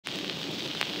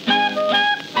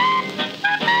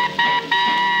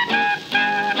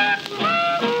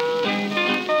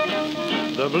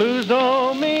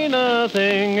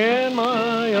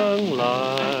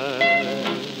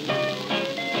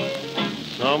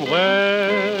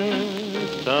Somewhere,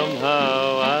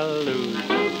 somehow I lose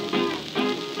them.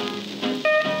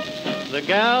 The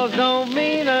gals don't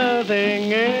mean a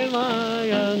thing in my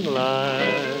young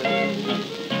life.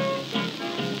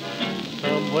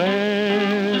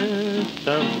 Somewhere,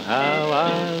 somehow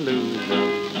I lose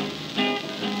them.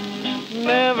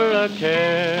 Never a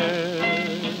care,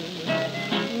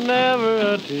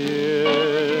 never a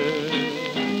tear,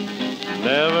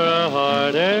 never a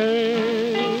heartache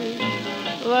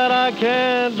that I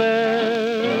can't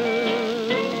bear.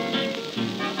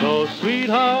 So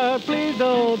sweetheart, please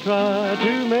don't try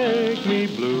to make me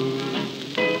blue,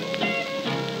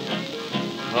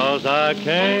 'cause I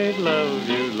can't love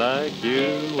you like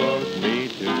you want me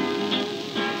to.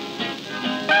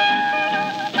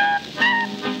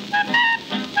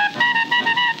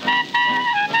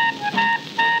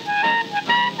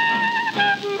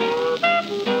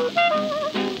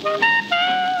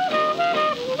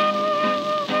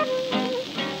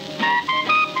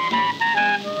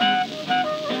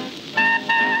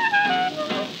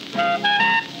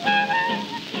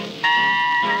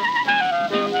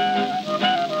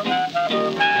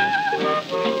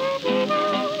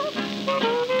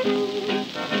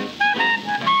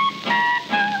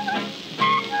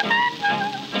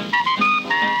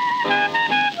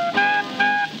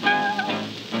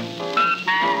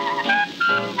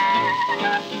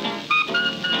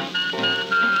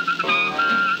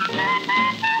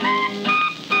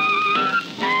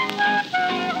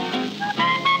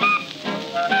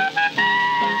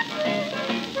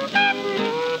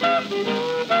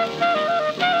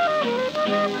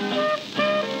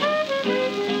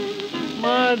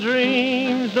 My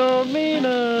dreams don't mean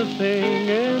a thing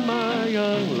in my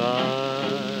young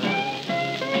life.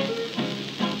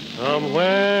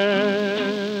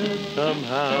 Somewhere,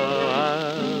 somehow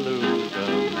I lose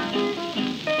them.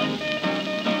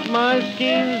 My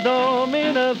schemes don't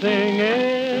mean a thing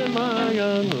in my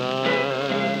young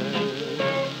life.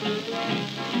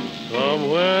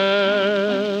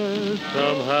 Somewhere,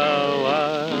 somehow I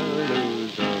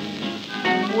lose them.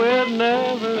 With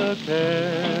never a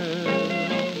care,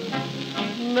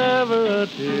 never a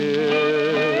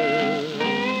tear,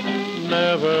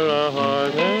 never a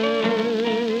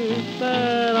heartache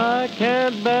that I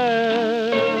can't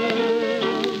bear.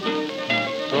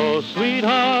 So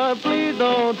sweetheart, please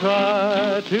don't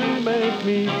try to make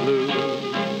me blue,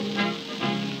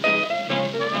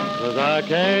 'cause I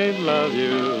can't love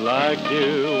you like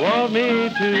you want me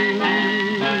to.